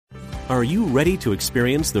Are you ready to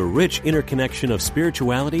experience the rich interconnection of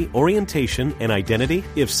spirituality, orientation, and identity?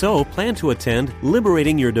 If so, plan to attend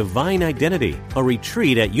Liberating Your Divine Identity, a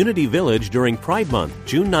retreat at Unity Village during Pride Month,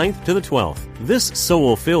 June 9th to the 12th. This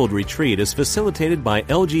soul-filled retreat is facilitated by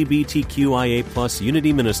LGBTQIA+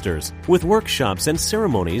 Unity ministers, with workshops and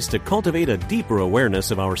ceremonies to cultivate a deeper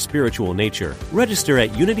awareness of our spiritual nature. Register at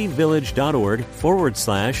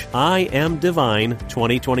unityvillage.org/I Am Divine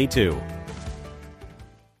 2022.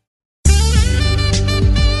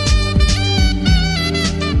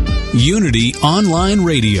 Unity Online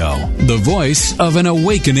Radio, the voice of an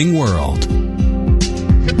awakening world.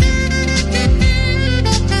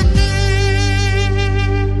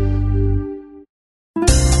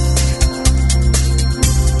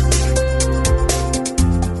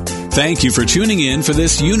 Thank you for tuning in for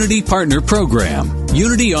this Unity Partner Program.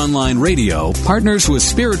 Unity Online Radio partners with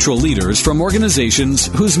spiritual leaders from organizations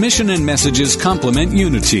whose mission and messages complement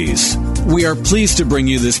Unity's. We are pleased to bring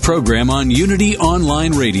you this program on Unity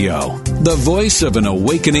Online Radio, the voice of an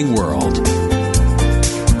awakening world.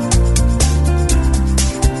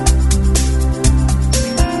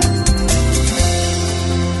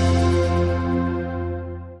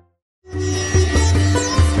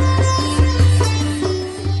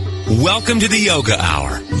 Welcome to the Yoga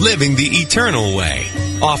Hour, Living the Eternal Way,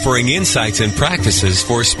 offering insights and practices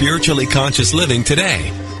for spiritually conscious living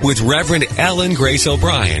today, with Reverend Ellen Grace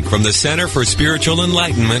O'Brian from the Center for Spiritual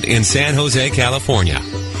Enlightenment in San Jose, California.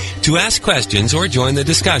 To ask questions or join the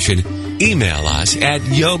discussion, email us at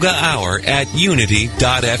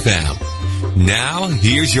yogahour@unity.fm. Now,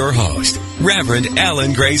 here's your host, Reverend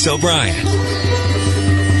Ellen Grace O'Brian.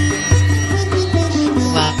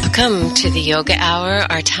 Welcome to the Yoga Hour,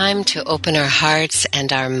 our time to open our hearts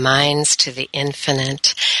and our minds to the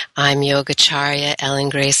infinite. I'm Yogacharya Ellen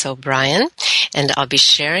Grace O'Brian, and I'll be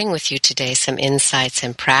sharing with you today some insights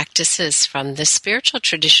and practices from the spiritual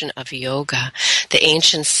tradition of yoga, the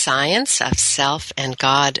ancient science of self and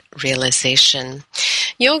God realization.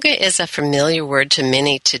 Yoga is a familiar word to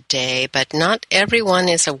many today, but not everyone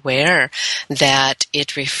is aware that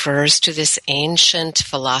it refers to this ancient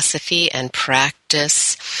philosophy and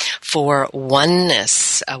practice for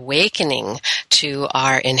oneness, awakening to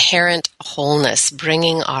our inherent wholeness,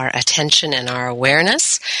 bringing our attention and our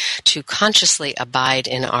awareness to consciously abide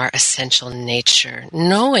in our essential nature,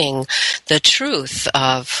 knowing the truth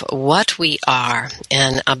of what we are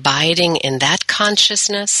and abiding in that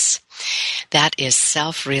consciousness. That is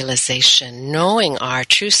self-realization, knowing our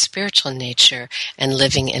true spiritual nature and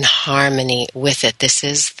living in harmony with it. This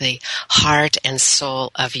is the heart and soul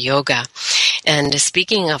of yoga. And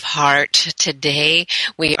speaking of heart, today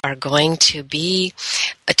we are going to be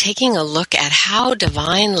taking a look at how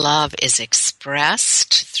divine love is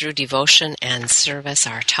expressed through devotion and service.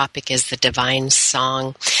 Our topic is the divine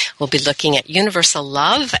song. We'll be looking at universal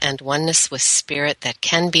love and oneness with spirit that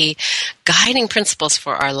can be guiding principles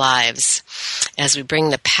for our lives as we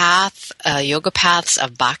bring the yoga paths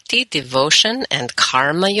of bhakti, devotion, and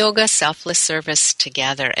karma yoga, selfless service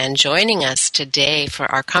together. And joining us today for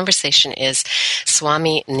our conversation is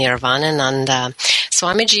Swami Nirvanananda.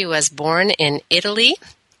 Swamiji was born in Italy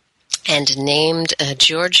and named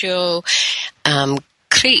Giorgio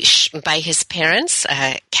Krish by his parents,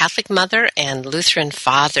 a Catholic mother and Lutheran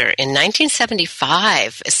father. In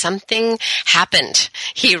 1975, something happened.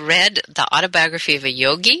 He read the autobiography of a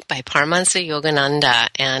yogi by Paramahansa Yogananda,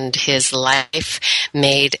 and his life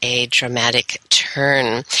made a dramatic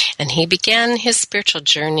turn, and he began his spiritual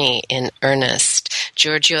journey in earnest.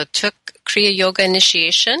 Giorgio took Kriya Yoga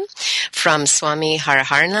initiation from Swami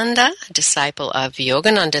Haraharananda, a disciple of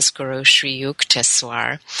Yogananda's guru Sri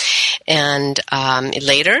Yukteswar, and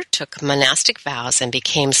later took monastic vows and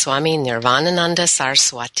became Swami Nirvanananda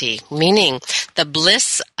Saraswati, meaning the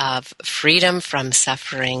bliss of freedom from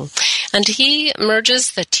suffering. And he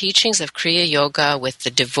merges the teachings of Kriya Yoga with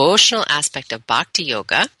the devotional aspect of Bhakti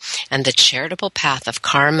Yoga and the charitable path of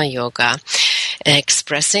Karma Yoga,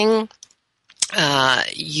 expressing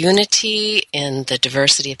unity in the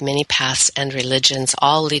diversity of many paths and religions,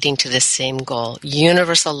 all leading to the same goal,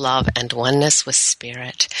 universal love and oneness with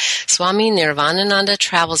spirit. Swami Nirvanananda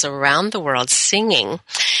travels around the world singing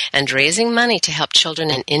and raising money to help children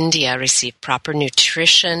in India receive proper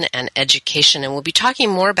nutrition and education. And we'll be talking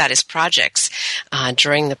more about his projects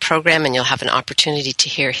during the program, and you'll have an opportunity to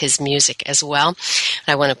hear his music as well.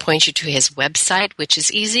 I want to point you to his website, which is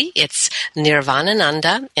easy. It's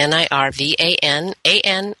Nirvanananda,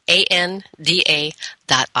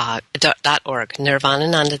 Nirvanananda.org,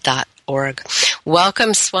 Nirvanananda.org.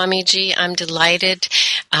 Welcome, Swamiji. I'm delighted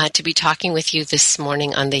to be talking with you this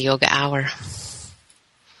morning on the Yoga Hour.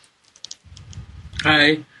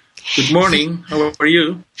 Hi. Good morning. How are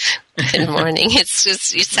you? Good morning. It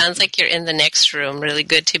sounds like you're in the next room. Really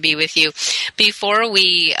good to be with you. Before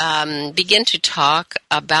we begin to talk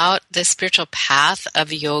about the spiritual path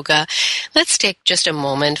of yoga, let's take just a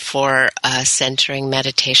moment for a centering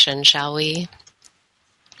meditation, shall we?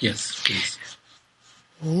 Yes, please.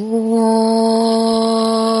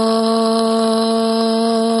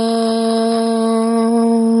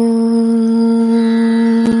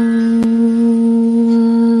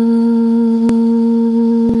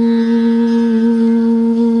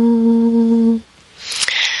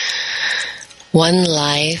 One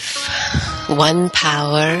life, one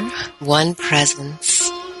power, one presence,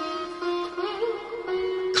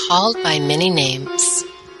 called by many names,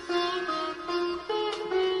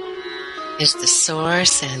 is the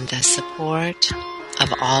source and the support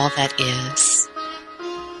of all that is.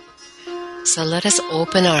 So let us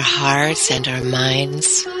open our hearts and our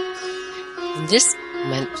minds in this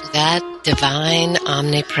moment to that divine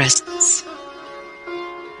omnipresence.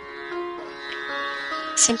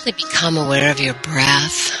 Simply become aware of your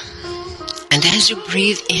breath, and as you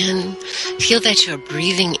breathe in, feel that you're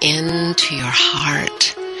breathing into your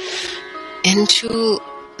heart, into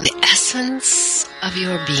the essence of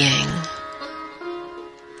your being.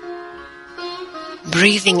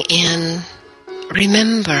 Breathing in,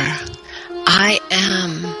 remember, I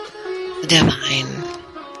am divine.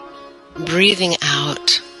 Breathing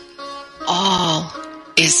out, all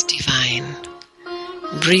is divine.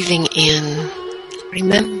 Breathing in,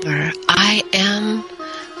 remember, I am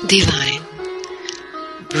divine.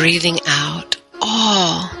 Breathing out,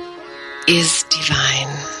 all is divine.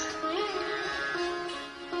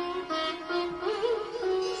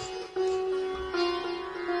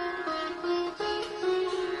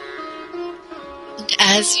 And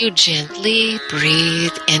as you gently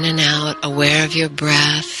breathe in and out, aware of your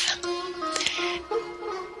breath,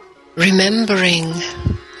 remembering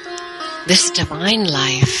this divine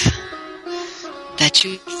life that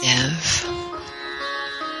you live,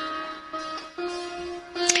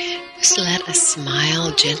 just let a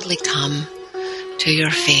smile gently come to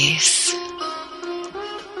your face.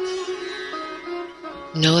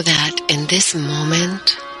 Know that in this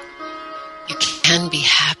moment you can be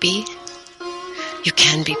happy, you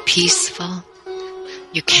can be peaceful,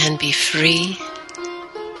 you can be free,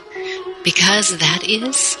 because that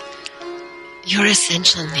is your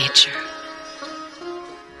essential nature.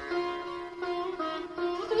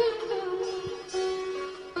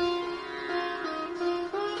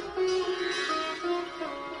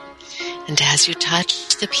 And as you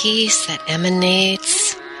touch the peace that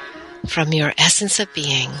emanates from your essence of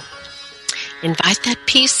being, invite that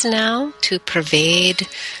peace now to pervade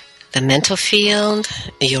the mental field,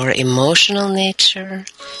 your emotional nature,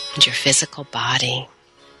 and your physical body.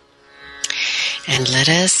 And let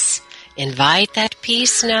us invite that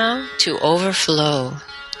peace now to overflow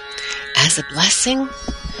as a blessing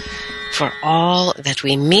for all that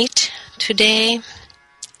we meet today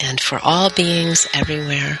and for all beings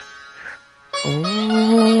everywhere.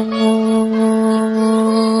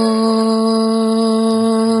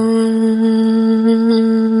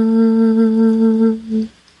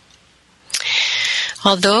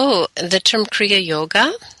 Although the term Kriya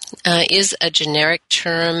Yoga is a generic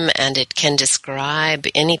term and it can describe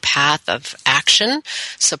any path of action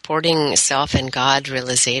supporting self and God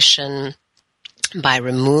realization by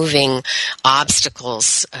removing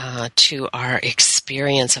obstacles to our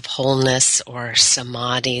experience of wholeness or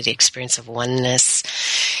samadhi, the experience of oneness.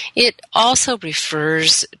 It also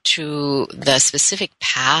refers to the specific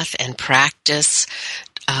path and practice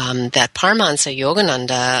that Paramahansa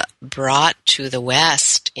Yogananda brought to the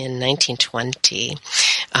West in 1920.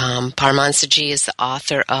 Paramahansaji is the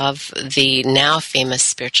author of the now famous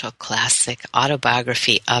spiritual classic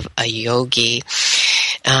Autobiography of a Yogi.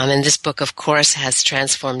 And this book, of course, has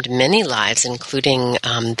transformed many lives, including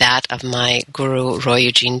that of my guru, Roy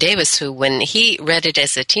Eugene Davis, who, when he read it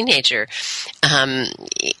as a teenager,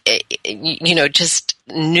 just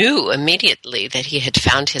knew immediately that he had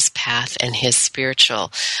found his path, and his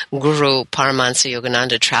spiritual guru, Paramahansa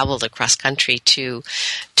Yogananda, traveled across country to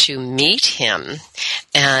meet him.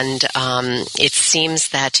 And it seems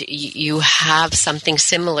that you have something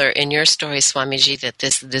similar in your story, Swamiji, that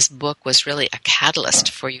this book was really a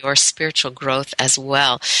catalyst for your spiritual growth as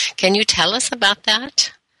well. Can you tell us about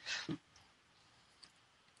that?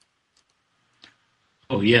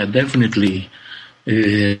 Oh, yeah, definitely.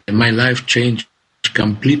 My life changed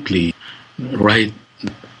completely right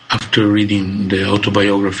after reading the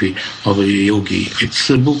Autobiography of a Yogi. It's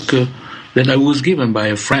a book that I was given by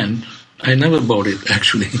a friend. I never bought it,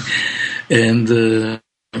 actually. And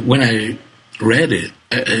when I read it,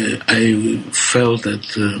 I felt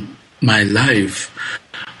that my life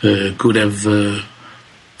could have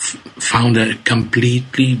found a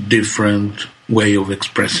completely different way of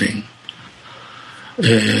expressing.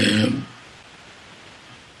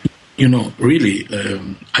 Really,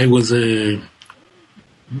 I was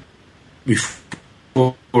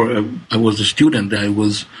before I was a student, I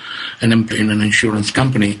was an employee in an insurance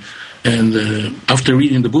company, and after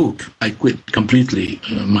reading the book, I quit completely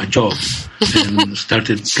my job and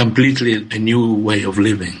started completely a new way of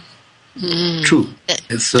living. True.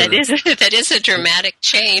 That is a dramatic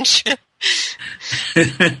change.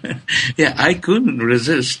 Yeah, I couldn't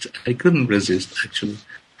resist, actually.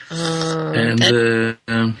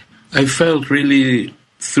 I felt really,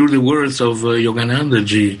 through the words of Yogananda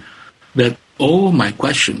Ji, that all my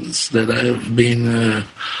questions that I've been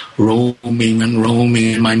roaming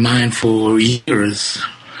in my mind for years,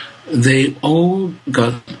 they all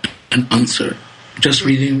got an answer just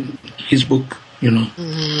reading his book,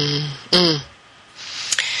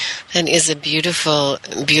 That is a beautiful,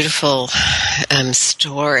 beautiful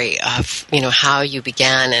story of, how you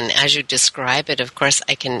began. And as you describe it, of course,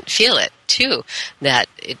 I can feel it, too, that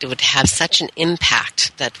it would have such an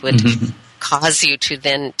impact that would cause you to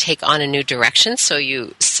then take on a new direction. So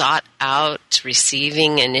you sought out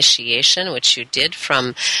receiving initiation, which you did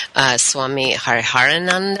from Swami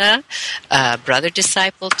Hariharananda, brother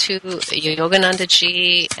disciple to Yogananda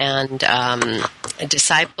Ji, and a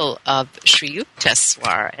disciple of Sri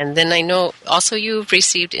Yukteswar. And then I know also you've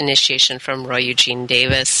received initiation from Roy Eugene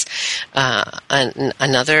Davis,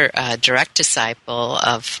 another direct disciple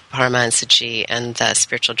of Paramahansa Ji and the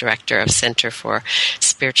spiritual director of Center for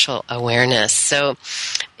Spiritual Awareness. So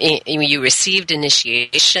you received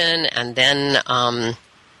initiation and then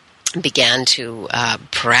began to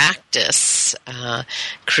practice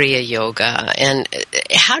Kriya Yoga. And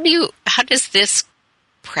how does this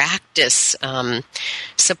practice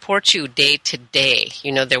support you day to day?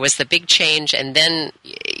 There was the big change, and then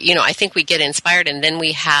I think we get inspired, and then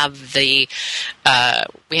we have we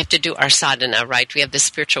have to do our sadhana, right? We have the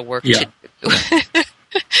spiritual work to do.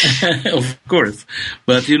 Of course.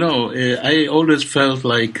 But, I always felt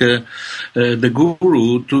like the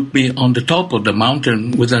guru took me on the top of the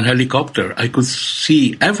mountain with a helicopter. I could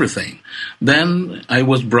see everything. Then I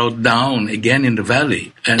was brought down again in the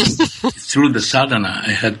valley. And through the sadhana,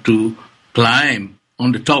 I had to climb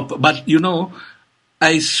on the top. But,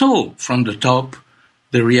 I saw from the top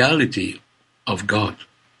the reality of God.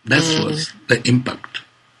 That was the impact.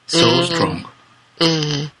 So strong.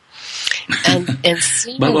 Mm-hmm.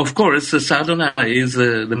 But of course, the sadhana is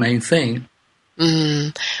the main thing.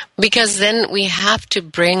 Because then we have to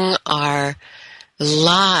bring our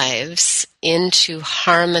lives into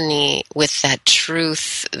harmony with that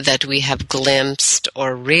truth that we have glimpsed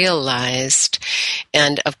or realized.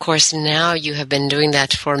 And of course, now you have been doing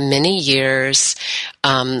that for many years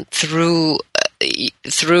through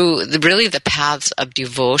really the paths of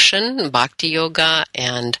devotion, bhakti yoga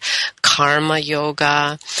and karma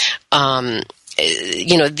yoga.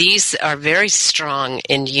 These are very strong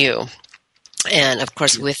in you. And of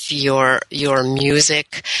course, with your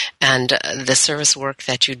music and the service work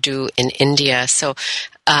that you do in India. So,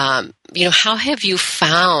 how have you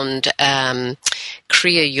found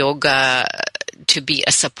Kriya Yoga to be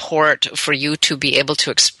a support for you to be able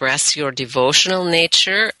to express your devotional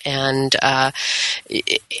nature and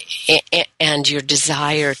your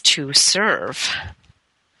desire to serve?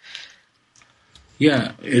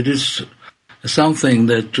 Yeah, it is something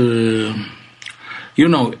that,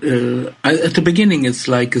 at the beginning it's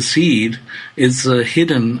like a seed. It's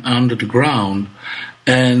hidden under the ground.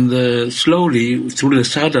 And slowly, through the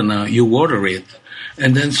sadhana, you water it.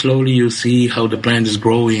 And then slowly you see how the plant is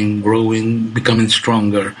growing, becoming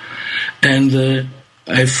stronger. And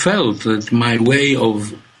I felt that my way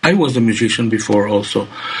of... I was a musician before also.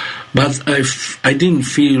 But I didn't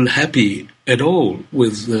feel happy at all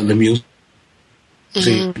with the music.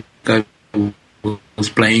 I was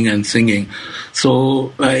playing and singing.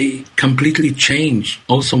 So I completely changed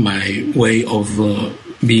also my way of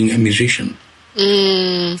being a musician.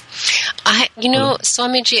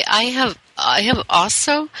 Swamiji, I have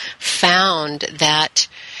also found that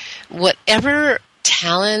whatever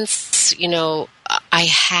talents, I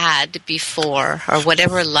had before, or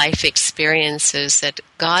whatever life experiences, that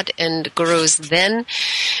God and gurus then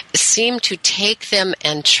seem to take them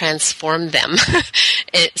and transform them.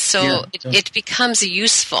 It becomes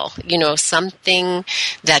useful, something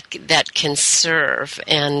that can serve.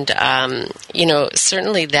 And,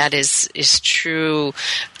 certainly that is true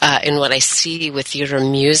in what I see with your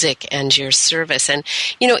music and your service. And,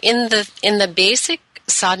 in the basic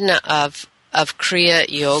sadhana of of Kriya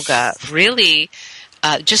Yoga really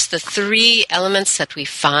just the three elements that we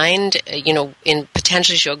find, in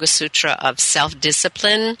Patanjali's Yoga Sutra of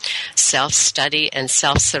self-discipline, self-study, and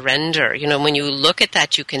self-surrender. When you look at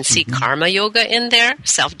that, you can see karma yoga in there,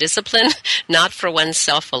 self-discipline, not for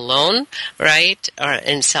oneself alone, right? Or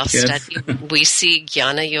in self-study, we see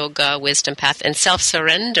jnana yoga, wisdom path, and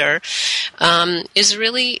self-surrender is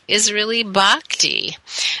really bhakti,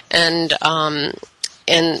 and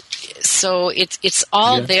so it's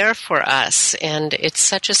all there for us, and it's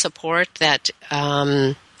such a support that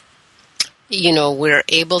we're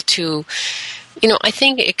able to, I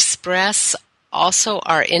think, express also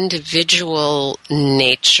our individual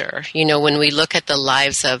nature. When we look at the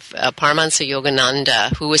lives of Paramahansa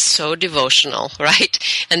Yogananda, who was so devotional, right?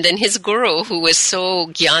 And then his guru, who was so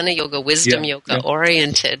jnana yoga, wisdom yoga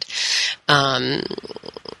oriented.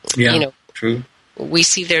 True. We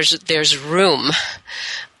see there's room.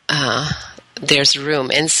 There's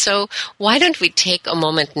room. And so why don't we take a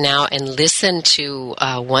moment now and listen to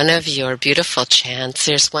one of your beautiful chants.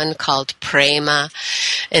 There's one called Prema.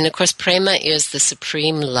 And of course, Prema is the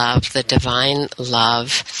supreme love, the divine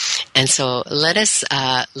love. And so let us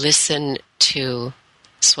listen to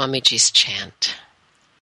Swamiji's chant.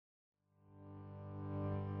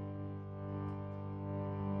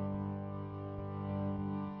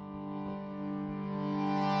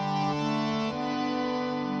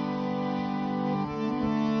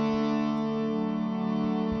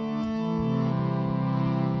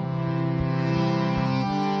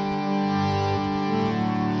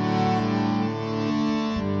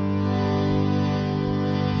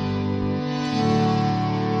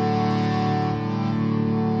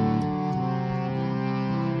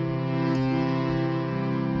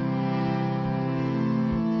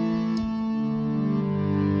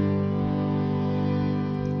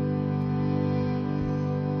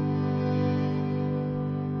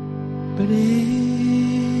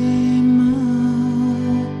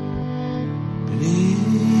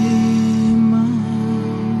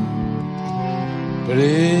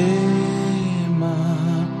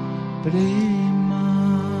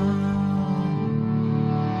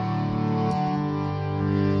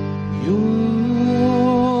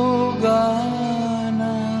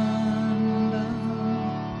 Yogananda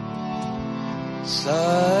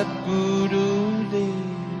Sadguru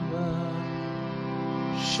Deva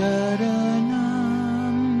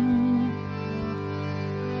Sharanam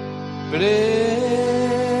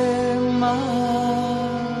Prema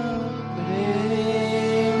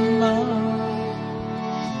Prema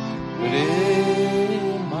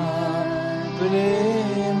Prema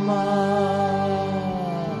Prema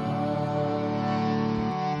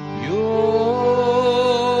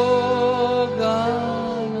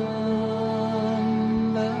Yogananda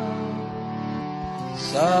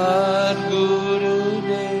Sadguru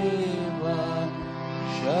Deva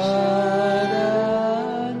Sharanam.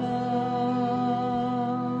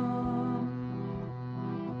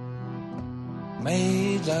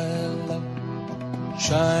 May thy love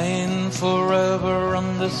shine forever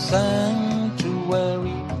on the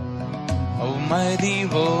sanctuary of my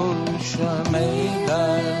devotion. May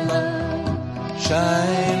thy love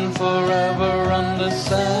shine forever on the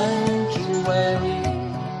sanctuary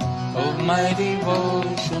of my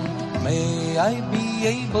devotion. May I be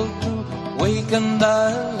able to waken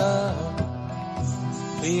thy love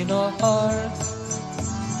in our hearts,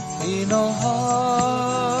 in our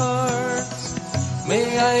hearts.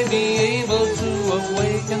 May I be able to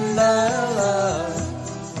awaken thy love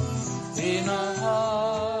in our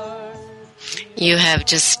hearts. You have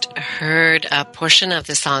just heard a portion of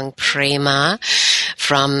the song Prema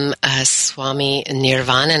from Swami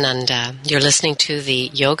Nirvanananda. You're listening to the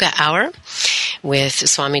Yoga Hour with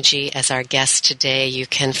Swamiji as our guest today. You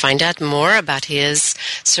can find out more about his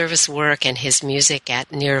service work and his music at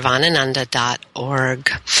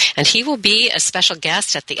nirvanananda.org. And he will be a special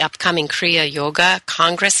guest at the upcoming Kriya Yoga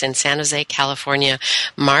Congress in San Jose, California,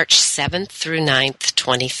 March 7th through 9th,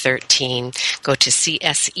 2013. Go to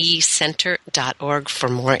csecenter.org for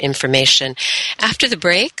more information. After the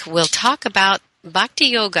break, we'll talk about Bhakti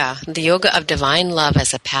Yoga, the yoga of divine love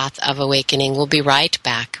as a path of awakening. We'll be right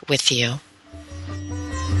back with you.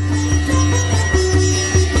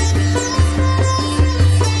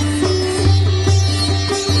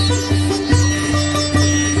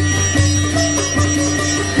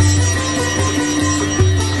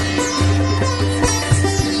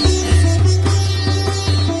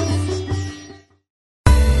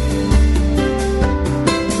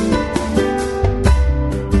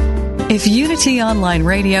 If Unity Online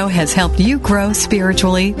Radio has helped you grow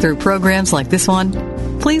spiritually through programs like this one,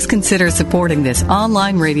 please consider supporting this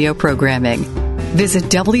online radio programming. Visit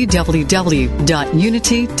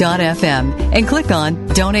www.unity.fm and click on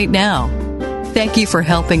Donate Now. Thank you for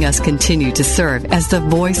helping us continue to serve as the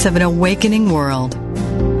voice of an awakening world.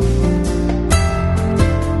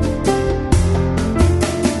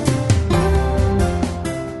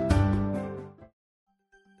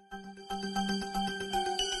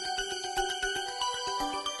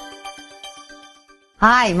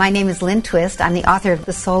 Hi, my name is Lynn Twist. I'm the author of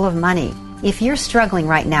The Soul of Money. If you're struggling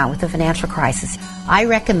right now with a financial crisis, I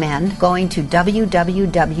recommend going to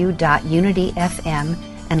www.unity.fm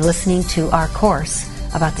and listening to our course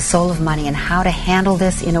about the soul of money and how to handle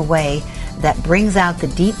this in a way that brings out the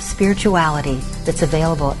deep spirituality that's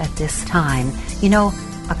available at this time. You know,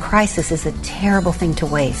 a crisis is a terrible thing to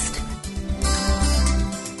waste.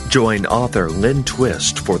 Join author Lynn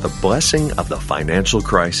Twist for the blessing of the financial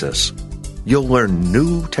crisis. You'll learn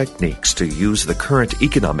new techniques to use the current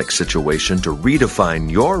economic situation to redefine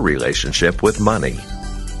your relationship with money.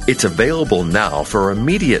 It's available now for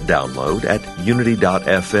immediate download at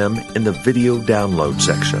unity.fm in the video download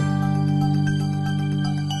section.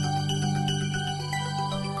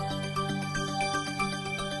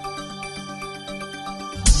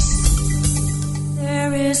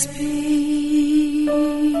 There is peace.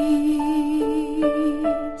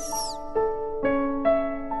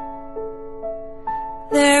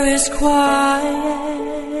 There is quiet.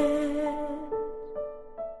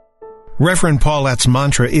 Reverend Paulette's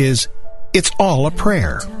mantra is, "It's all a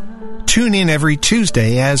prayer." Tune in every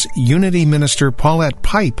Tuesday as Unity Minister Paulette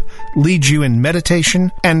Pipe leads you in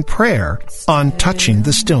meditation and prayer on Touching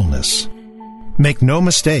the Stillness. Make no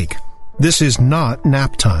mistake, this is not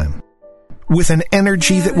nap time. With an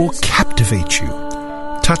energy that will captivate you,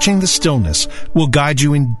 Touching the Stillness will guide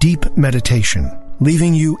you in deep meditation,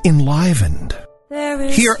 leaving you enlivened.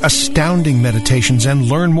 Hear astounding meditations and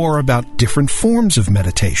learn more about different forms of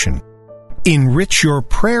meditation. Enrich your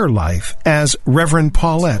prayer life as Reverend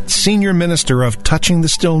Paulette, Senior Minister of Touching the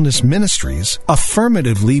Stillness Ministries,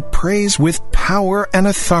 affirmatively prays with power and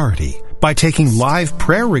authority by taking live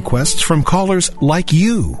prayer requests from callers like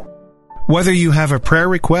you. Whether you have a prayer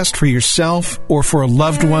request for yourself or for a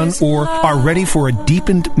loved one or are ready for a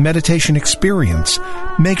deepened meditation experience,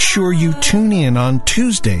 make sure you tune in on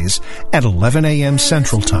Tuesdays at 11 a.m.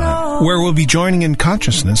 Central Time, where we'll be joining in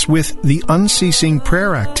consciousness with the unceasing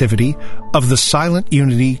prayer activity of the Silent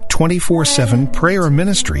Unity 24/7 prayer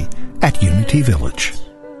ministry at Unity Village.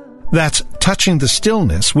 That's Touching the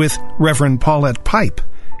Stillness with Reverend Paulette Pipe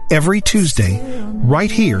every Tuesday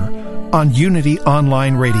right here on Unity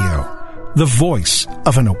Online Radio, the voice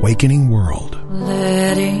of an awakening world.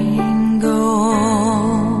 Letting go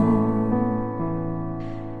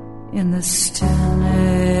in the stillness.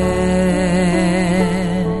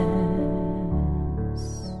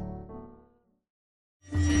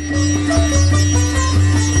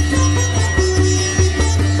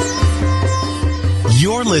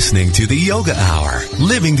 You're listening to the Yoga Hour,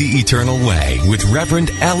 Living the Eternal Way with Reverend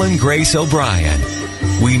Ellen Grace O'Brian.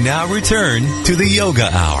 We now return to the Yoga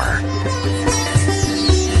Hour.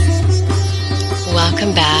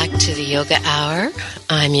 Welcome back to the Yoga Hour.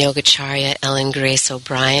 I'm Yogacharya Ellen Grace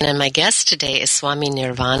O'Brian, and my guest today is Swami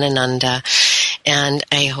Nirvanananda. And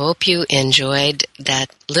I hope you enjoyed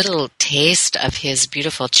that little taste of his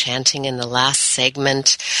beautiful chanting in the last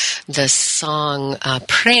segment, the song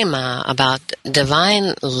Prema, about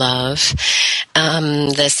divine love.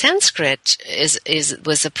 The Sanskrit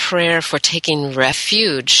was a prayer for taking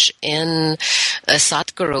refuge in a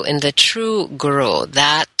Satguru, in the true Guru,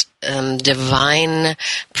 that divine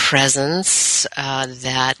presence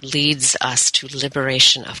that leads us to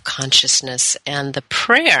liberation of consciousness. And the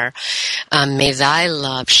prayer, may thy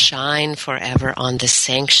love shine forever on the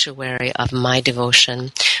sanctuary of my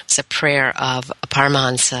devotion, it's a prayer of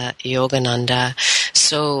Paramahansa Yogananda,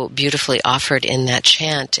 so beautifully offered in that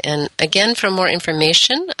chant. And again, for more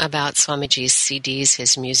information about Swamiji's CDs,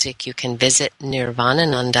 his music, you can visit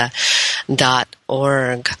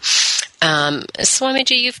nirvanananda.org.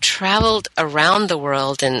 Swamiji, you've traveled around the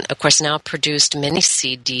world and, of course, now produced many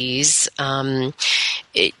CDs,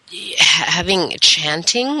 having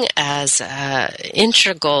chanting as an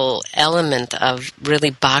integral element of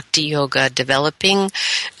really bhakti yoga, developing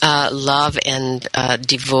love and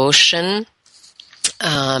devotion.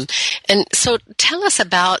 And so tell us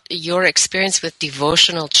about your experience with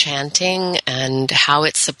devotional chanting and how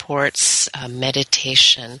it supports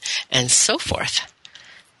meditation and so forth.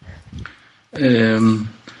 I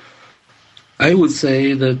would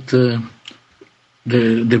say that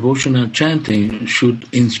the devotional chanting should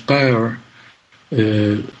inspire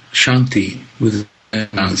Shanti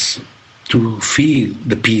within us. to feel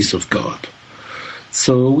the peace of God.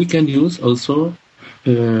 So we can use also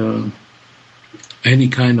any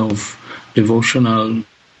kind of devotional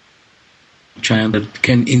chant that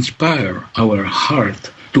can inspire our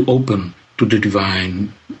heart to open to the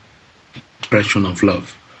divine expression of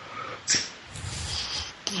love.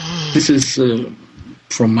 This is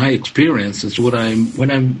from my experience. It's what when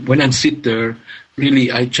I'm sit there.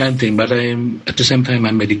 Really, I'm chanting, but at the same time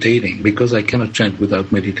I'm meditating, because I cannot chant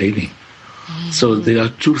without meditating. Mm-hmm. So there are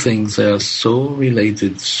two things that are so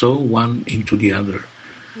related, so one into the other.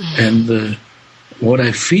 Mm-hmm. And what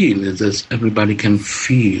I feel is that everybody can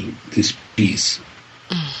feel this peace.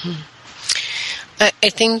 Mm-hmm. I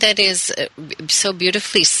think that is so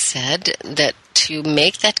beautifully said, that to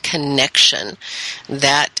make that connection,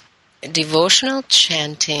 that devotional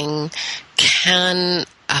chanting can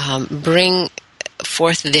bring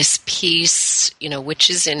forth this peace, which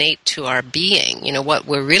is innate to our being. What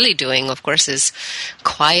we're really doing, of course, is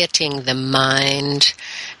quieting the mind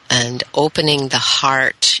and opening the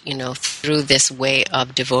heart, through this way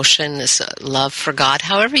of devotion, this love for God.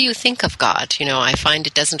 However you think of God, I find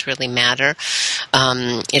it doesn't really matter.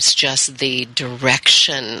 It's just the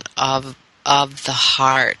direction of the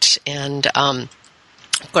heart. And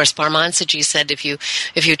of course, Paramahansaji said if you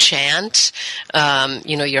chant,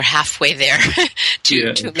 you're halfway there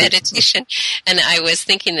to meditation. And I was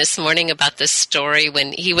thinking this morning about this story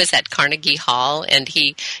when he was at Carnegie Hall and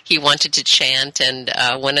he wanted to chant, and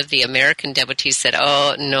one of the American devotees said,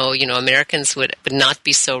 "Oh no, Americans would not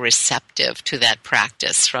be so receptive to that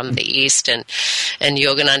practice from the East." And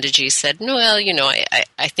Yoganandaji said, "No, well,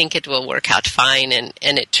 I think it will work out fine." And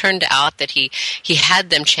it turned out that he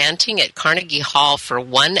had them chanting at Carnegie Hall for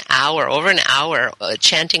 1 hour, over an hour,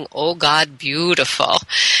 chanting, "Oh God, beautiful,"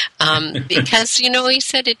 because he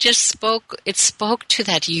said it just spoke to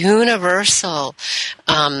that universal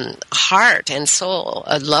heart and soul,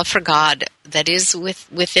 a love for God that is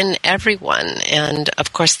within everyone. And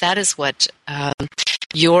of course, that is what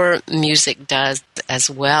your music does as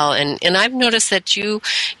well. And I've noticed that you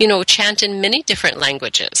chant in many different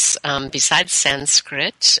languages, besides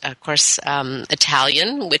Sanskrit, of course,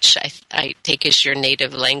 Italian, which I take as your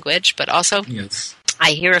native language, but also yes.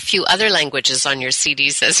 I hear a few other languages on your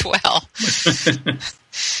CDs as well.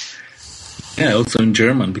 Yeah, also in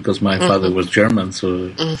German, because my father was German,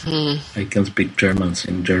 so I can speak German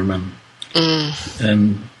in German.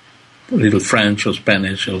 And a little French or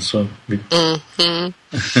Spanish also.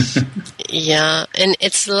 Yeah, and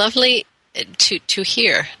it's lovely to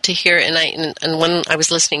hear. And when I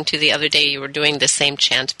was listening to the other day, you were doing the same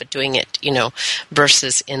chant, but doing it,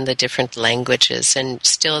 verses in the different languages, and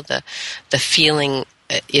still the feeling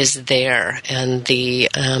is there, and the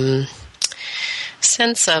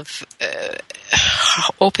sense of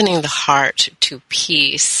opening the heart to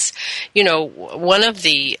peace. One of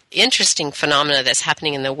the interesting phenomena that's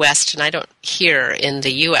happening in the West, and I don't hear in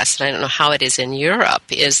the U.S., and I don't know how it is in Europe,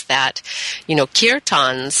 is that,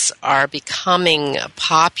 kirtans are becoming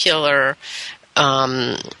popular.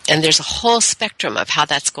 And there's a whole spectrum of how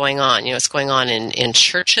that's going on. It's going on in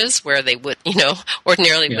churches where they would,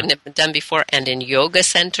 ordinarily wouldn't have been done before, and in yoga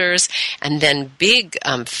centers, and then big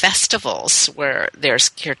festivals where there's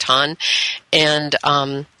kirtan. And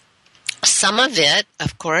some of it,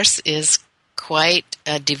 of course, is quite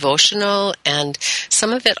devotional, and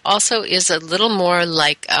some of it also is a little more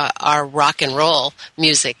like our rock and roll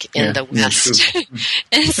music in the West.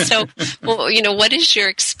 And so, what is your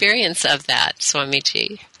experience of that,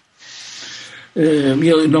 Swamiji?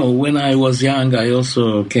 When I was young, I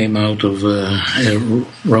also came out of a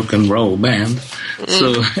rock and roll band,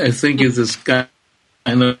 so I think it's this kind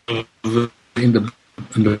of in the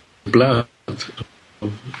blood.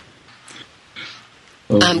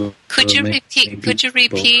 Could you repeat? Could you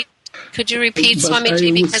repeat,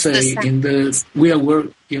 Swamiji? Because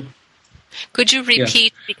Could you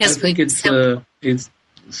repeat? Because I think it's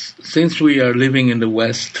since we are living in the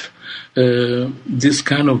West, this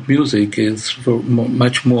kind of music is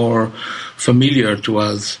much more familiar to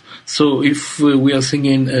us. So if we are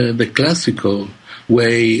singing the classical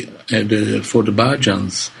way for the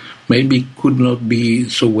bhajans, maybe could not be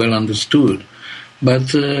so well understood.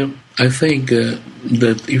 But I think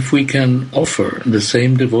that if we can offer the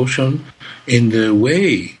same devotion in the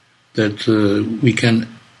way that we can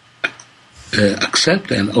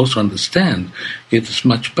accept and also understand, it's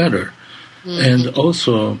much better. And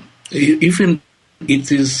also, even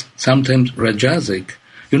it is sometimes rajasic.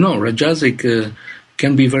 Rajasic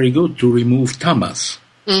can be very good to remove tamas.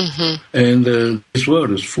 And this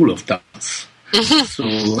world is full of tamas. So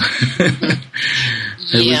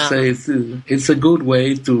I would say it's a good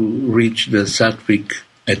way to reach the sattvic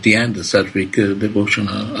at the end, the sattvic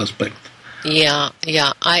devotional aspect. Yeah,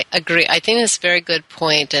 I agree. I think that's a very good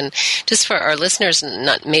point. And just for our listeners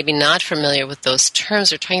maybe not familiar with those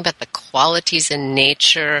terms, we're talking about the qualities in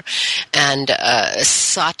nature. And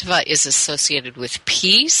sattva is associated with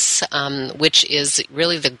peace, which is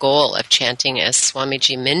really the goal of chanting, as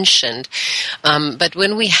Swamiji mentioned. But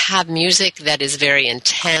when we have music that is very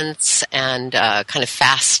intense and kind of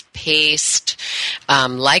fast-paced,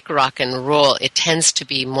 like rock and roll, it tends to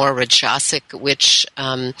be more rajasic, which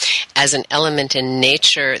as an element in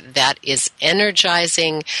nature that is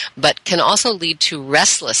energizing but can also lead to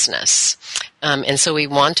restlessness. And so we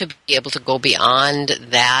want to be able to go beyond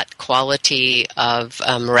that quality of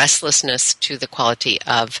restlessness to the quality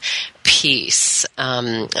of peace.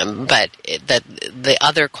 But the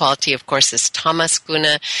other quality, of course, is tamas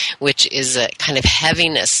guna, which is a kind of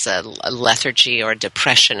heaviness, a lethargy or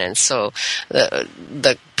depression. And so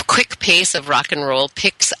the quick pace of rock and roll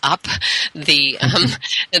picks up the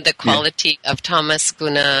quality of tamas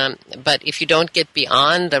guna. But if you don't get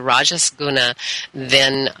beyond the rajas guna,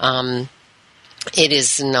 then it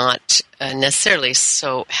is not necessarily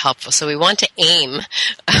so helpful. So we want to aim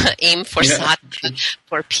for sattva,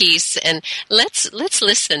 for peace. And let's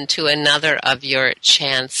listen to another of your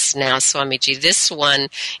chants now, Swamiji. This one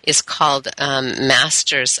is called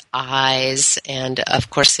Master's Eyes, and of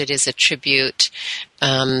course it is a tribute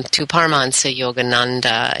to Paramahansa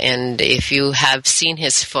Yogananda. And if you have seen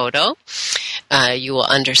his photo, you will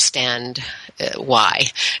understand why.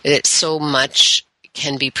 It's so much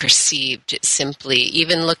can be perceived simply,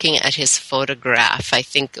 even looking at his photograph. I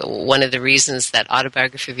think one of the reasons that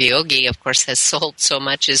Autobiography of a Yogi, of course, has sold so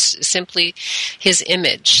much is simply his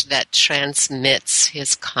image that transmits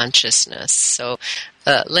his consciousness. So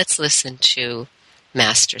let's listen to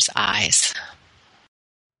Master's Eyes.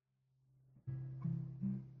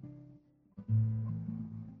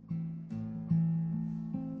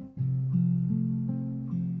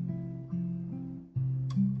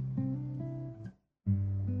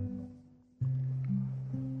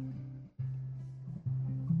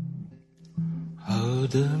 How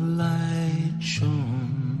the light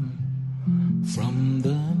shone from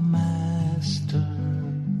the Master,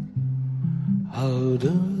 how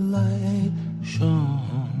the light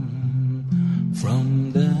shone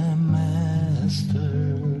from the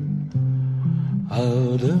Master,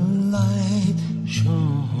 how the light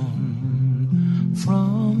shone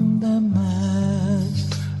from the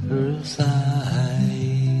Master's eyes.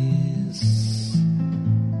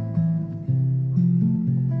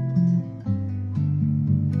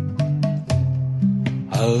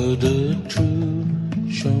 How the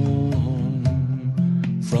truth shone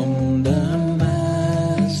from the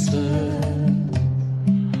Master,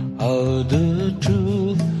 how the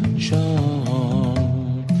truth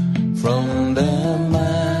shone from the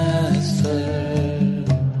Master,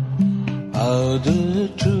 how the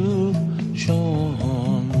truth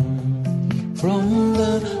shone from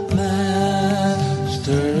the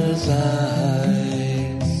Master's eyes.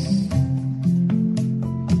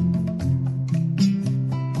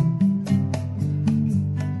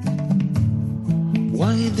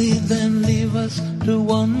 Why did then leave us to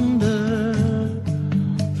wander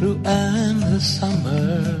through endless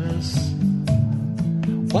summers?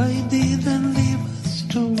 Why did then leave us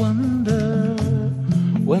to wander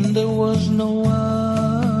when there was no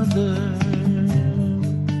other?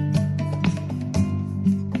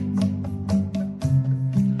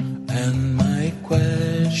 And my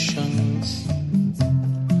questions,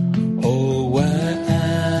 oh, were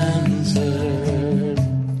answered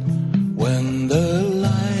when the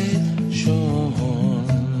light shone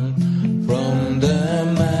from the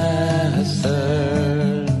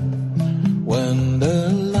Master, when the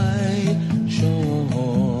light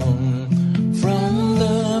shone from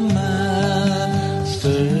the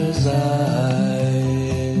Master's eyes.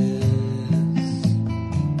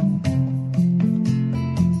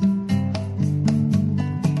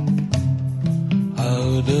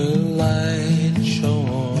 How the light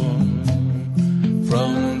shone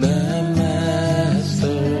from the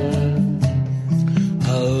Master,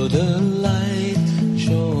 how the light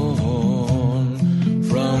shone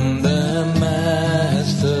from the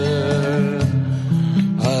Master,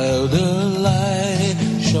 how the light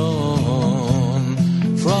shone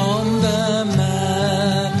from the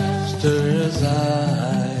Master's eyes.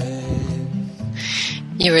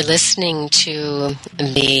 You were listening to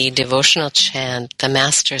the devotional chant, The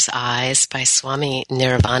Master's Eyes, by Swami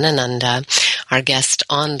Nirvanananda, our guest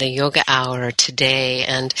on the Yoga Hour today.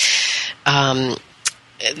 And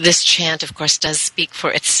this chant, of course, does speak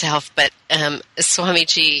for itself, but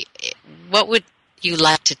Swamiji, what would you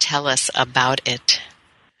like to tell us about it?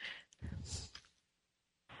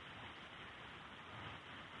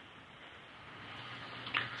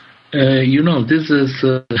 This is,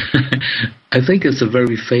 I think it's a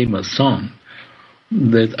very famous song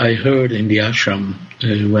that I heard in the ashram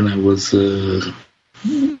when I was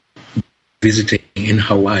visiting in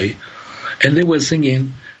Hawaii. And they were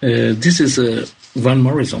singing, this is a Van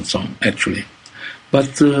Morrison song, actually.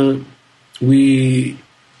 But we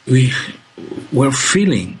were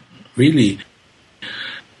feeling, really,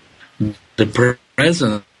 the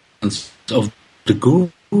presence of the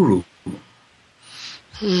Guru.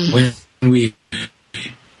 When we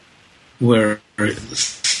were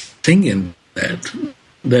singing that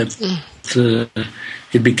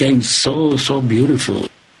it became so beautiful.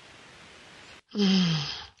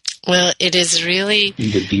 Well, it is really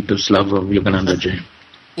in the deepest love of Yogananda Ji.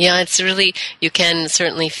 Yeah, it's really, you can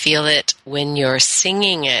certainly feel it when you're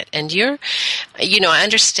singing it. And I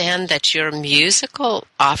understand that your musical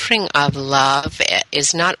offering of love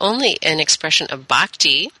is not only an expression of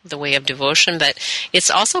bhakti, the way of devotion, but it's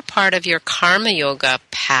also part of your karma yoga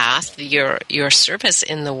path, your service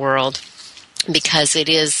in the world. Because it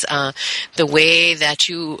is the way that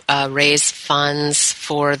you raise funds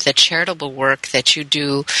for the charitable work that you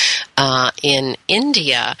do in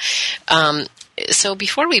India. So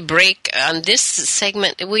before we break on this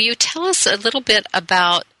segment, will you tell us a little bit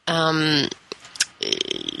about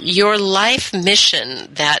your life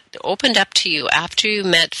mission that opened up to you after you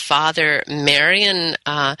met Father Marian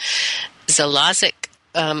Zalazik,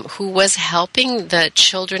 who was helping the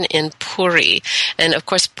children in Puri. And of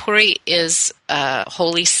course, Puri is a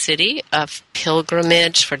holy city of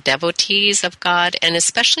pilgrimage for devotees of God, and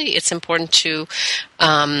especially it's important to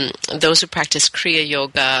those who practice Kriya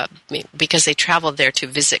Yoga because they travel there to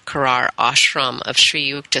visit Karar Ashram of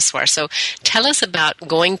Sri Yuktaswar. So tell us about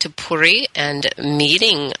going to Puri and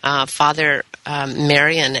meeting Father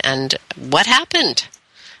Marian and what happened.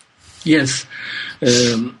 Yes.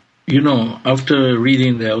 After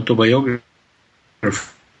reading the autobiography,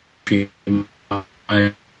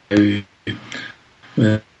 my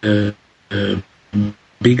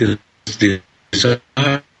biggest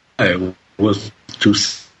desire was to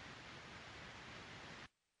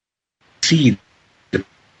see the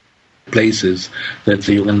places that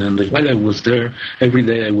the Yogananda. While I was there, every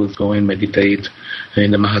day I would go and meditate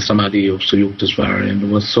in the Mahasamadhi of Sri Yuktaswar, and it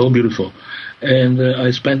was so beautiful. And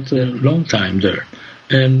I spent a long time there.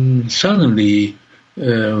 And suddenly,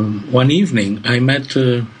 one evening, I met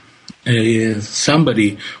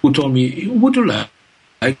somebody who told me, would you like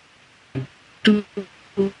to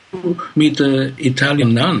meet an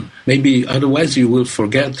Italian nun? Maybe otherwise you will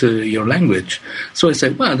forget your language. So I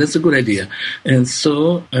said, wow, that's a good idea. And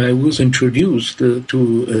so I was introduced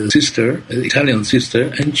to a sister, an Italian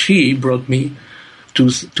sister, and she brought me to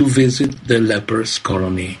visit the lepers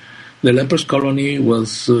colony. The lepers colony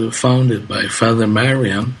was founded by Father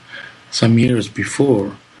Marian some years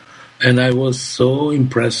before, and I was so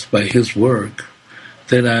impressed by his work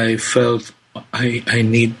that I felt I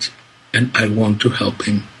need and I want to help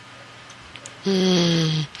him.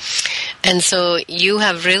 And so you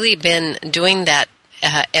have really been doing that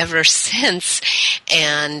ever since,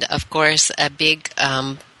 and of course a big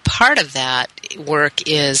part of that work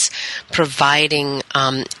is providing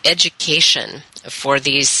education for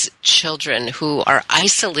these children who are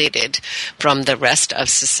isolated from the rest of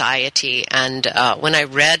society. And when I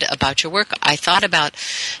read about your work, I thought about,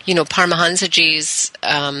 Paramahansaji's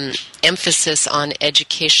emphasis on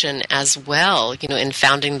education as well, in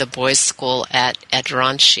founding the boys' school at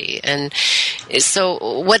Ranchi. And so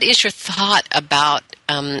what is your thought about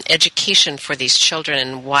education for these children,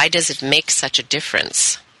 and why does it make such a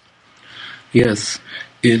difference? Yes,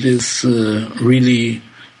 it is really...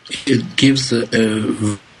 It gives a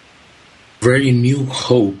very new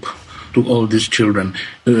hope to all these children.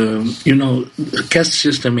 The caste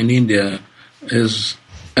system in India is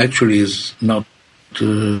not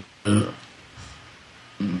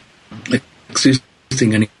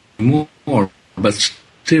existing anymore, but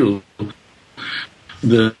still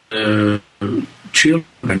the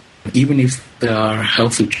children, even if they are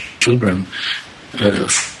healthy children,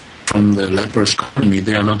 from the lepers colony,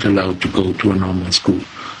 they are not allowed to go to a normal school.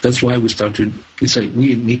 That's why we said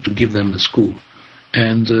we need to give them a school.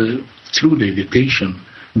 And through the education,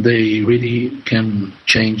 they really can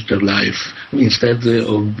change their life. Instead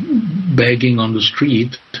of begging on the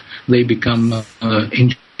street, they become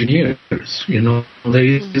engineers. There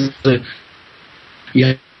is a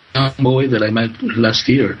young boy that I met last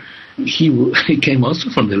year. He came also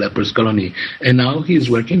from the lepers colony, and now he's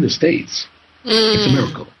working in the States. It's a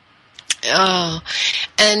miracle. Oh,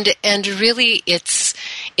 and really, it's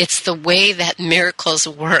it's the way that miracles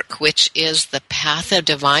work, which is the path of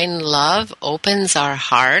divine love opens our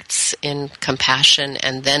hearts in compassion,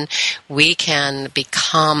 and then we can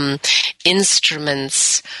become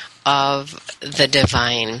instruments of the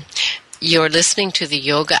divine. You're listening to the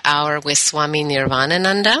Yoga Hour with Swami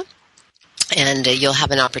Nirvanananda. And you'll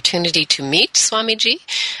have an opportunity to meet Swamiji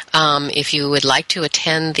if you would like to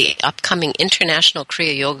attend the upcoming International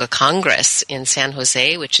Kriya Yoga Congress in San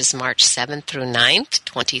Jose, which is March 7th through 9th,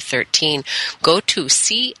 2013. Go to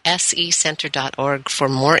csecenter.org for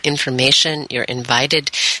more information. You're invited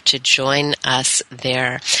to join us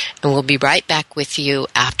there. And we'll be right back with you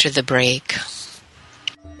after the break.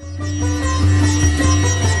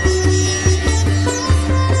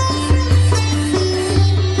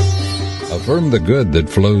 Affirm the good that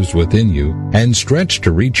flows within you and stretch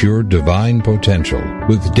to reach your divine potential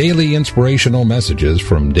with daily inspirational messages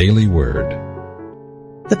from Daily Word.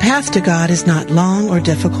 The path to God is not long or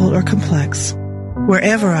difficult or complex.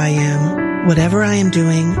 Wherever I am, whatever I am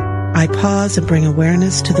doing, I pause and bring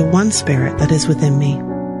awareness to the one spirit that is within me.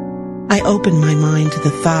 I open my mind to the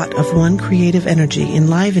thought of one creative energy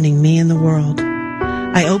enlivening me and the world.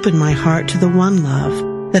 I open my heart to the one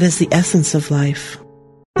love that is the essence of life.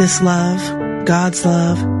 This love, God's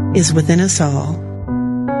love, is within us all.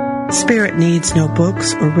 Spirit needs no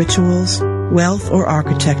books or rituals, wealth or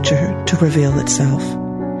architecture to reveal itself.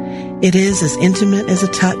 It is as intimate as a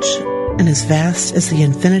touch and as vast as the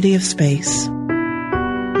infinity of space.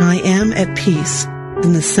 I am at peace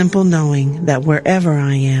in the simple knowing that wherever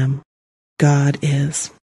I am, God is.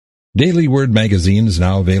 Daily Word magazine is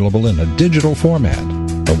now available in a digital format.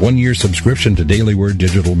 A 1-year subscription to Daily Word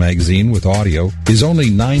digital magazine with audio is only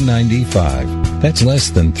 $9.95. That's less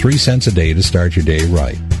than 3 cents a day to start your day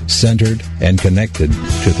right, centered and connected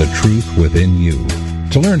to the truth within you.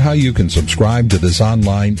 To learn how you can subscribe to this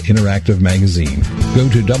online interactive magazine, go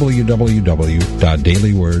to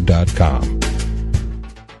www.dailyword.com.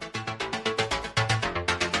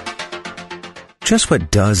 Just what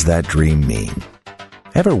does that dream mean?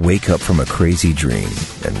 Ever wake up from a crazy dream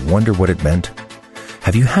and wonder what it meant?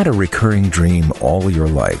 Have you had a recurring dream all your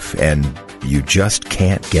life and you just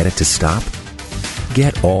can't get it to stop?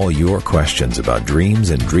 Get all your questions about dreams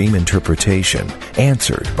and dream interpretation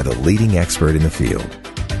answered by the leading expert in the field.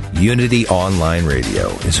 Unity Online Radio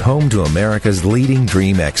is home to America's leading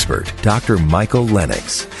dream expert, Dr. Michael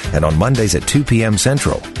Lennox. And on Mondays at 2 p.m.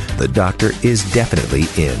 Central, the doctor is definitely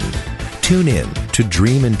in. Tune in to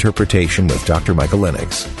Dream Interpretation with Dr. Michael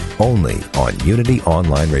Lennox, only on Unity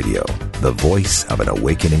Online Radio, the voice of an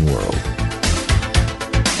awakening world.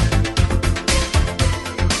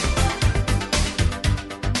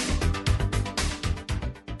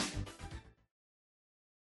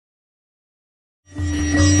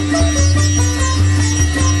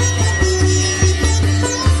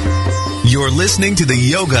 You're listening to the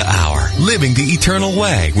Yoga Hour, Living the Eternal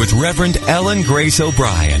Way with Reverend Ellen Grace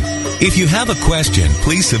O'Brian. If you have a question,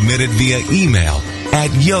 please submit it via email at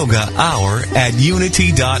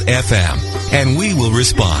yogahour@unity.fm, and we will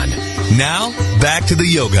respond. Now, back to the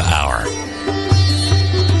Yoga Hour.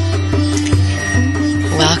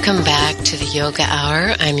 Welcome back to the Yoga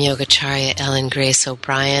Hour. I'm Yogacharya Ellen Grace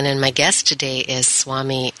O'Brian, and my guest today is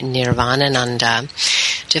Swami Nirvanananda.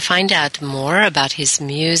 To find out more about his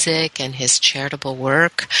music and his charitable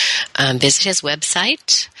work, visit his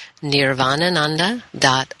website,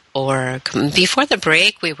 nirvanananda.org. Before the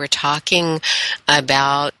break, we were talking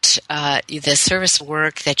about the service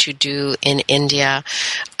work that you do in India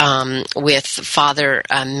with Father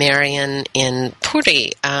Marian in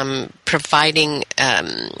Puri, providing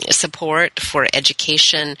support for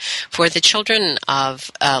education for the children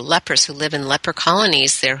of lepers who live in leper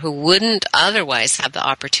colonies there who wouldn't otherwise have the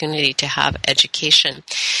opportunity to have education.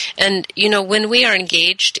 And, you know, when we are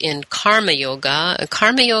engaged in karma yoga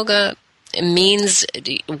means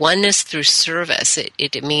oneness through service.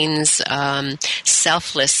 It means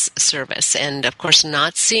selfless service. And, of course,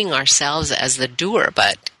 not seeing ourselves as the doer,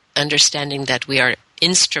 but understanding that we are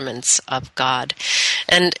instruments of God.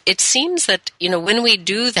 And it seems that, you know, when we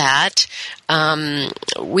do that,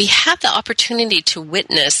 we have the opportunity to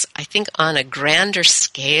witness, I think, on a grander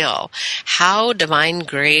scale, how divine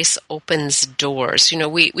grace opens doors. You know,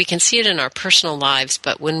 we can see it in our personal lives,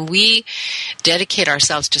 but when we dedicate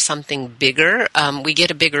ourselves to something bigger, we get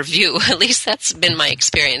a bigger view. At least that's been my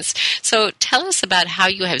experience. So tell us about how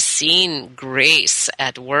you have seen grace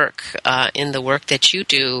at work in the work that you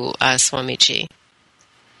do, Swamiji.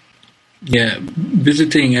 Yeah,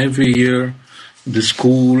 visiting every year the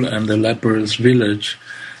school and the lepers village,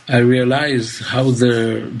 I realized how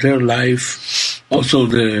their life, also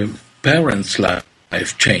the parents'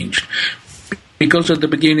 life changed. Because at the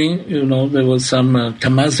beginning, there was some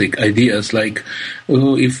Tamazic ideas like,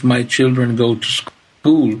 if my children go to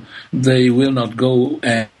school, they will not go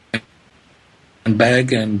and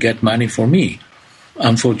beg and get money for me,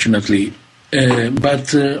 unfortunately.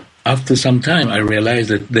 But after some time, I realized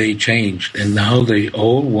that they changed, and now they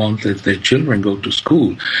all want that their children go to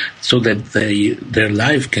school so that their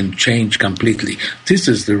life can change completely. This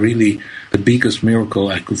is really the biggest miracle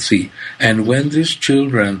I could see. And when these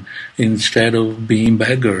children, instead of being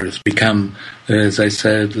beggars, become, as I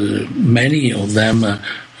said, many of them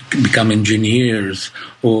become engineers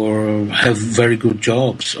or have very good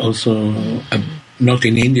jobs, also not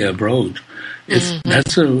in India, abroad.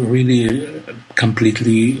 That's really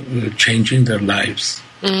completely changing their lives.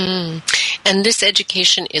 And this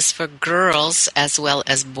education is for girls as well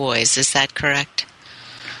as boys, is that correct?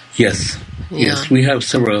 Yes. Yeah. Yes, we have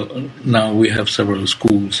several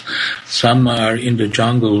schools. Some are in the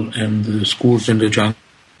jungle, and the schools in the jungle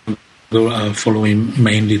are following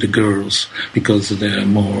mainly the girls because they're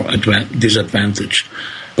more disadvantaged.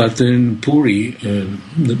 But in Puri,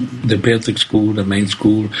 the basic school, the main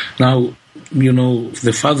school, now,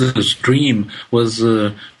 the father's dream was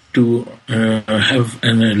to have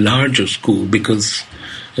a larger school because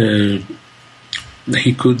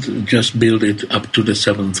he could just build it up to the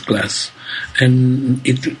 7th class. And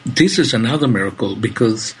this is another miracle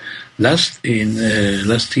because last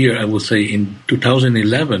year, I would say in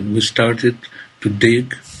 2011, we started to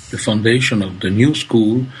dig the foundation of the new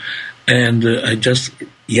school, and I just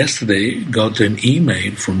yesterday got an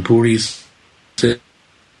email from Puri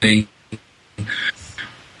saying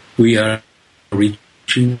we are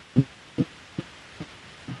reaching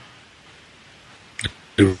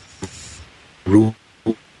the roof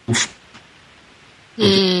of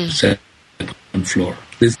the second floor.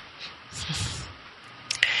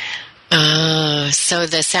 So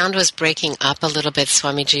the sound was breaking up a little bit,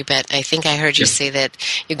 Swamiji, but I think I heard you say that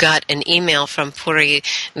you got an email from Puri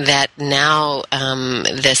that now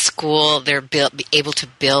the school, they're able to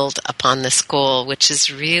build upon the school, which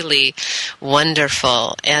is really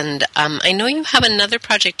wonderful. And I know you have another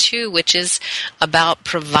project too, which is about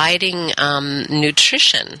providing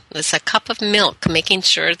nutrition. It's a cup of milk, making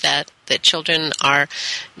sure that the children are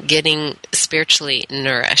getting spiritually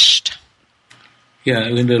nourished. Yeah,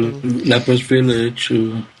 in the leprous village,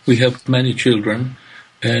 we have many children,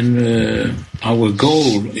 and our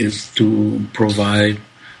goal is to provide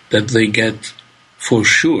that they get, for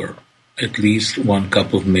sure, at least 1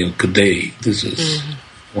 cup of milk a day. This is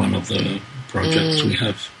one of the projects we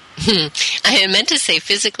have. I had meant to say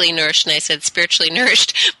physically nourished, and I said spiritually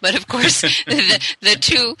nourished. But of course, the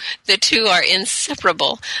two are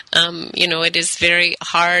inseparable. It is very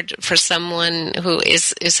hard for someone who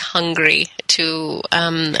is hungry to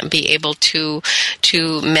be able to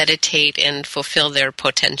meditate and fulfill their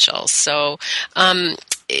potential. So. I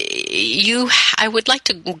would like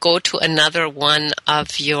to go to another one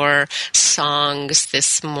of your songs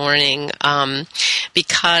this morning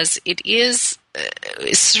because it is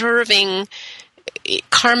serving.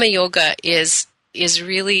 Karma Yoga is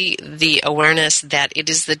really the awareness that it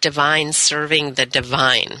is the divine serving the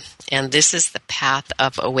divine. And this is the path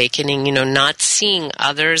of awakening, not seeing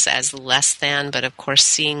others as less than, but of course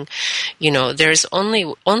seeing, there's only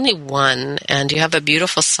one. And you have a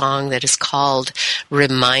beautiful song that is called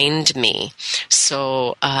Remind Me.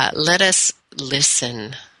 So let us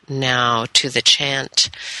listen now to the chant.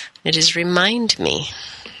 It is Remind Me.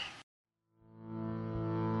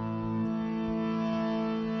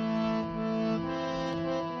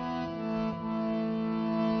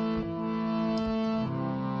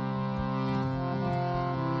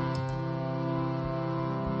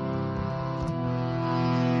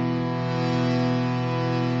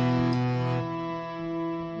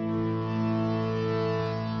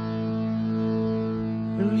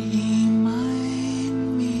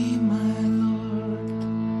 Remind me, my Lord.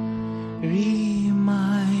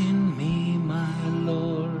 Remind me, my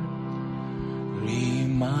Lord.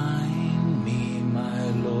 Remind me, my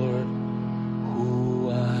Lord,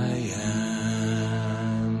 who I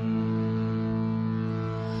am.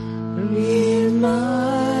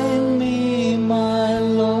 Remind me, my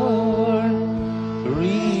Lord.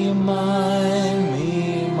 Remind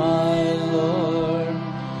me, my Lord.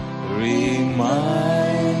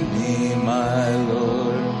 Remind me, my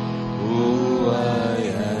Lord, who I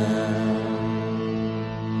am.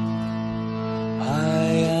 I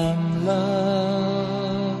am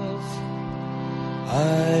love. I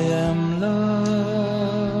am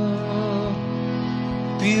love.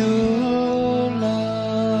 Pure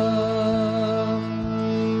love.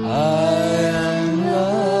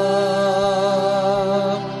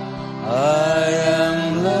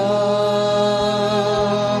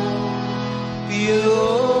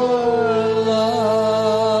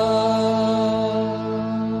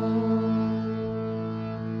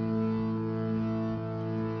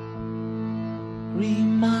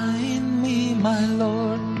 my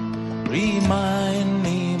Lord. Remind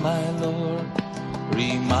me, my Lord.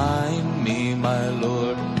 Remind me, my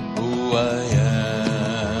Lord, who I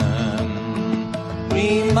am.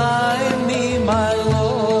 Remind me, my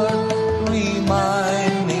Lord.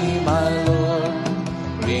 Remind me, my Lord.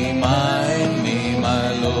 Remind me,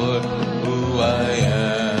 my Lord, who I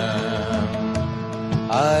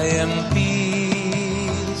am. I am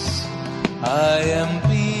peace. I am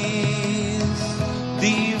peace.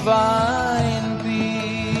 Divine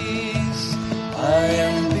peace. I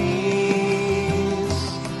am peace.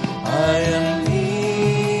 I am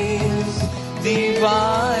peace.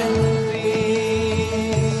 Divine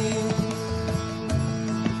peace.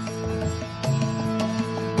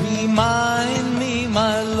 Remind me,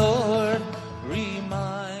 my Lord.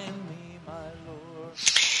 Remind me, my Lord.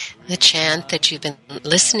 The chant that you've been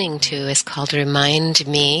listening to is called Remind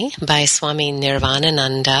Me by Swami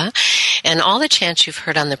Nirvanananda. And all the chants you've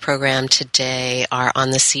heard on the program today are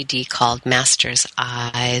on the CD called Master's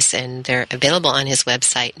Eyes, and they're available on his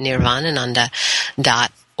website,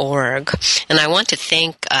 nirvanananda.org. And I want to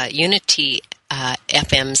thank Unity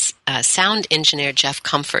FM's sound engineer, Jeff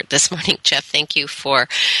Comfort, this morning. Jeff, thank you for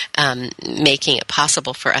making it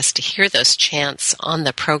possible for us to hear those chants on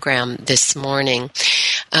the program this morning.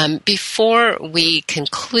 Before we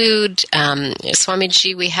conclude,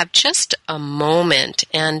 Swamiji, we have just a moment,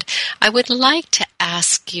 and I would like to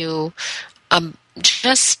ask you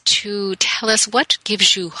just to tell us what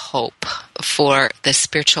gives you hope for the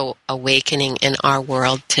spiritual awakening in our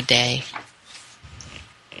world today.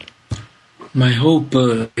 My hope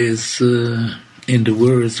is in the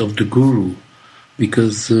words of the Guru,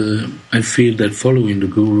 because I feel that following the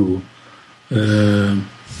Guru, the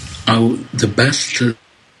best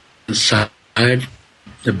side,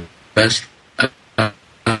 the best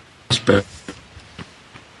aspect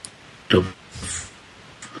of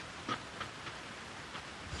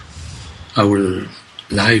our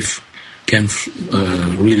life can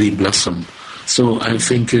really blossom. So I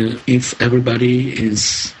think if everybody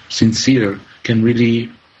is sincere, can really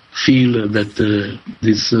feel that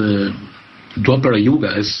this Dwapara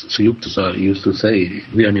Yuga, as Suyukta used to say,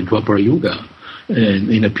 we are in Dwapara Yuga, and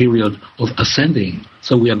in a period of ascending.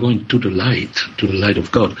 So we are going to the light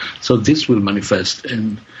of God. So this will manifest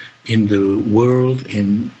in the world,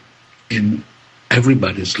 in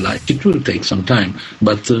everybody's life. It will take some time,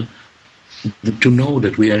 but to know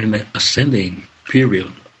that we are in an ascending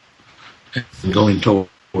period, and going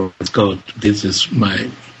towards God, this is my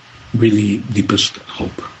really deepest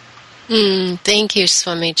hope. Thank you,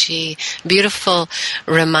 Swamiji. Beautiful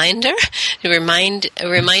reminder,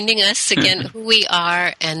 reminding us again who we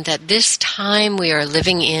are, and that this time we are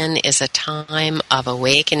living in is a time of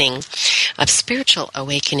awakening, of spiritual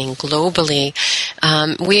awakening globally.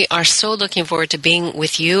 We are so looking forward to being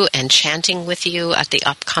with you and chanting with you at the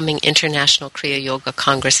upcoming International Kriya Yoga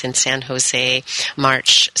Congress in San Jose,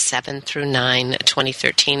 March 7 through 9,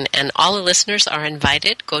 2013. And all the listeners are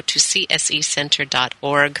invited. Go to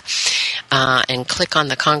csecenter.org. And click on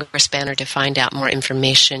the Congress banner to find out more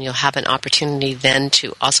information. You'll have an opportunity then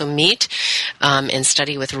to also meet and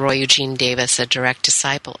study with Roy Eugene Davis, a direct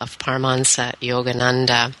disciple of Paramahansa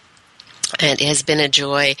Yogananda. And it has been a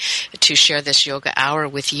joy to share this yoga hour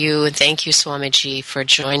with you. And thank you, Swamiji, for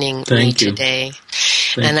joining me today.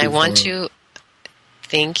 And I want to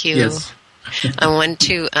thank you. Yes. I want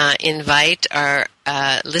to invite our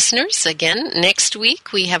listeners again. Next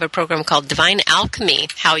week, we have a program called Divine Alchemy,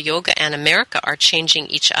 How Yoga and America Are Changing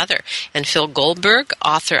Each Other. And Phil Goldberg,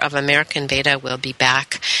 author of American Veda, will be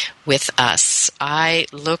back with us. I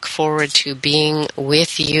look forward to being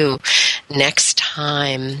with you next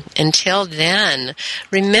time. Until then,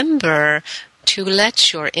 remember to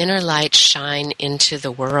let your inner light shine into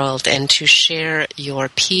the world and to share your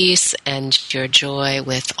peace and your joy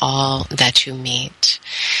with all that you meet.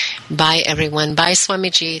 Bye, everyone. Bye,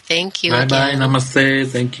 Swamiji. Thank you. Bye-bye. Namaste.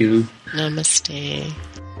 Thank you. Namaste.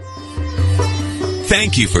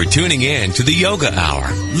 Thank you for tuning in to the Yoga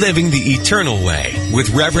Hour, Living the Eternal Way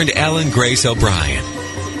with Reverend Ellen Grace O'Brian.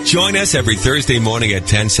 Join us every Thursday morning at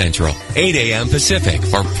 10 Central, 8 a.m. Pacific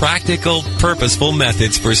for practical, purposeful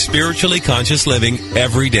methods for spiritually conscious living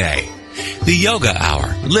every day. The Yoga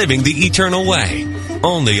Hour, Living the Eternal Way,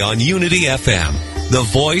 only on Unity FM, the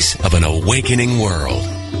voice of an awakening world.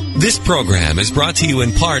 This program is brought to you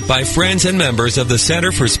in part by friends and members of the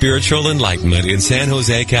Center for Spiritual Enlightenment in San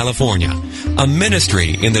Jose, California, a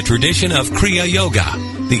ministry in the tradition of Kriya Yoga,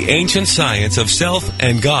 the ancient science of self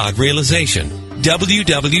and God realization.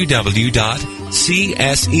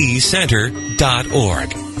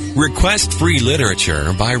 www.csecenter.org. Request free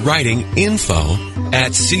literature by writing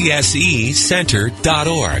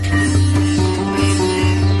info@csecenter.org.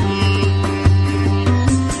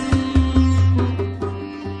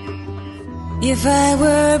 If I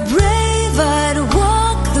were brave, I'd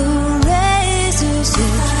walk the razor's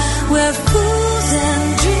edge, where fools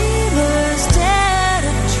and dreamers dare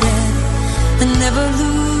to tread, and never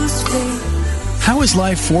lose faith. How is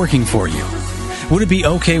life working for you? Would it be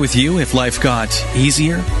okay with you if life got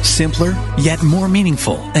easier, simpler, yet more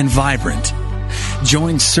meaningful and vibrant?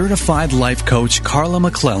 Join certified life coach Carla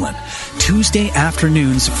McClellan Tuesday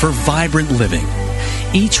afternoons for Vibrant Living.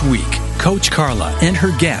 Each week, Coach Carla and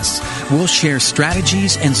her guests will share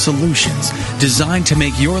strategies and solutions designed to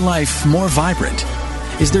make your life more vibrant.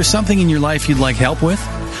 Is there something in your life you'd like help with?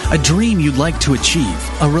 A dream you'd like to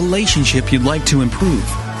achieve? A relationship you'd like to improve?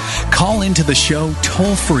 Call into the show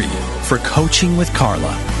toll-free for Coaching with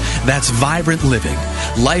Carla. That's Vibrant Living,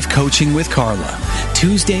 Life Coaching with Carla.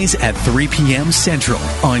 Tuesdays at 3 p.m. Central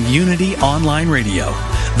on Unity Online Radio,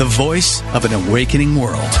 the voice of an awakening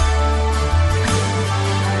world.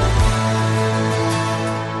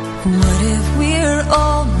 What if we're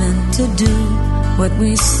all meant to do what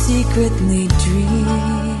we secretly dream?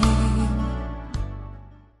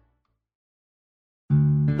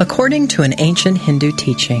 According to an ancient Hindu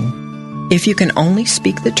teaching, if you can only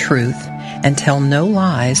speak the truth and tell no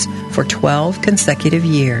lies for 12 consecutive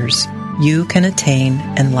years, you can attain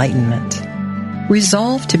enlightenment.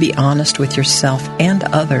 Resolve to be honest with yourself and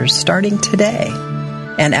others starting today.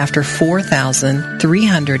 And after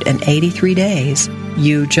 4,383 days,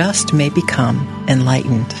 you just may become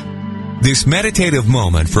enlightened. This meditative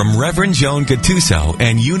moment from Reverend Joan Gattuso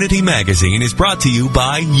and Unity Magazine is brought to you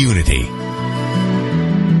by Unity.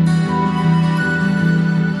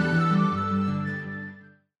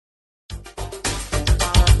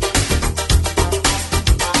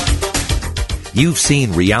 You've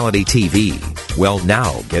seen reality TV. Well,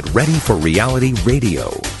 now get ready for reality radio.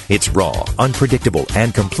 It's raw, unpredictable,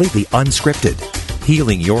 and completely unscripted.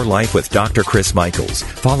 Healing Your Life with Dr. Chris Michaels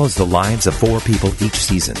follows the lives of 4 people each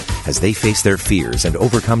season as they face their fears and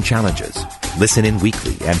overcome challenges. Listen in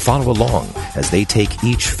weekly and follow along as they take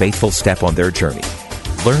each faithful step on their journey.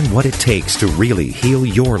 Learn what it takes to really heal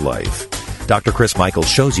your life. Dr. Chris Michaels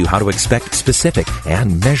shows you how to expect specific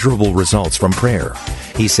and measurable results from prayer.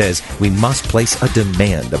 He says we must place a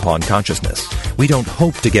demand upon consciousness. We don't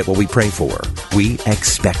hope to get what we pray for. We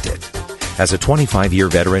expect it. As a 25-year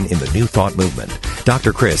veteran in the New Thought movement,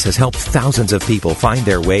 Dr. Chris has helped thousands of people find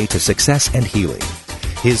their way to success and healing.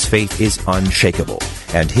 His faith is unshakable,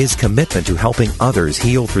 and his commitment to helping others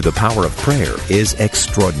heal through the power of prayer is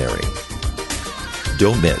extraordinary.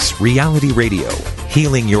 Don't miss Reality Radio,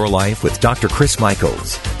 Healing Your Life with Dr. Chris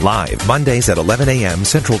Michaels, live Mondays at 11 a.m.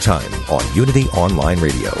 Central Time on Unity Online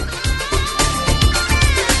Radio.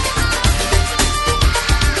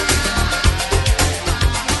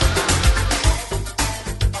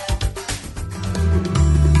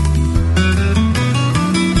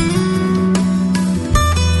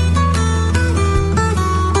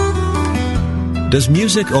 Does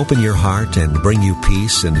music open your heart and bring you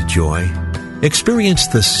peace and joy? Experience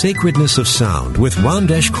the sacredness of sound with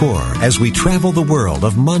Ramdesh Kaur as we travel the world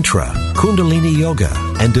of mantra, Kundalini Yoga,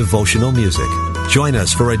 and devotional music. Join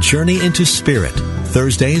us for a journey into spirit,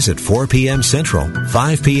 Thursdays at 4 p.m. Central,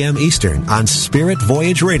 5 p.m. Eastern on Spirit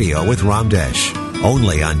Voyage Radio with Ramdesh.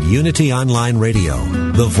 Only on Unity Online Radio,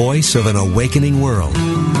 the voice of an awakening world.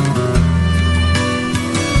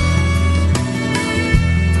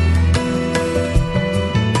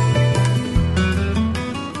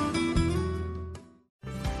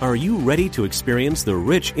 Are you ready to experience the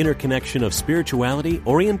rich interconnection of spirituality,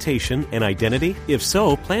 orientation, and identity? If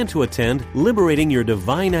so, plan to attend Liberating Your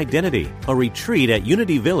Divine Identity, a retreat at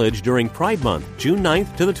Unity Village during Pride Month, June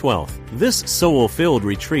 9th to the 12th. This soul-filled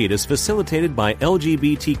retreat is facilitated by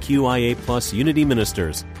LGBTQIA+ Unity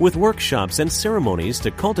ministers, with workshops and ceremonies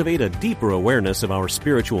to cultivate a deeper awareness of our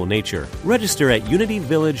spiritual nature. Register at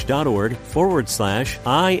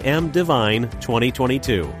unityvillage.org/I Am Divine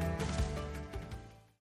 2022.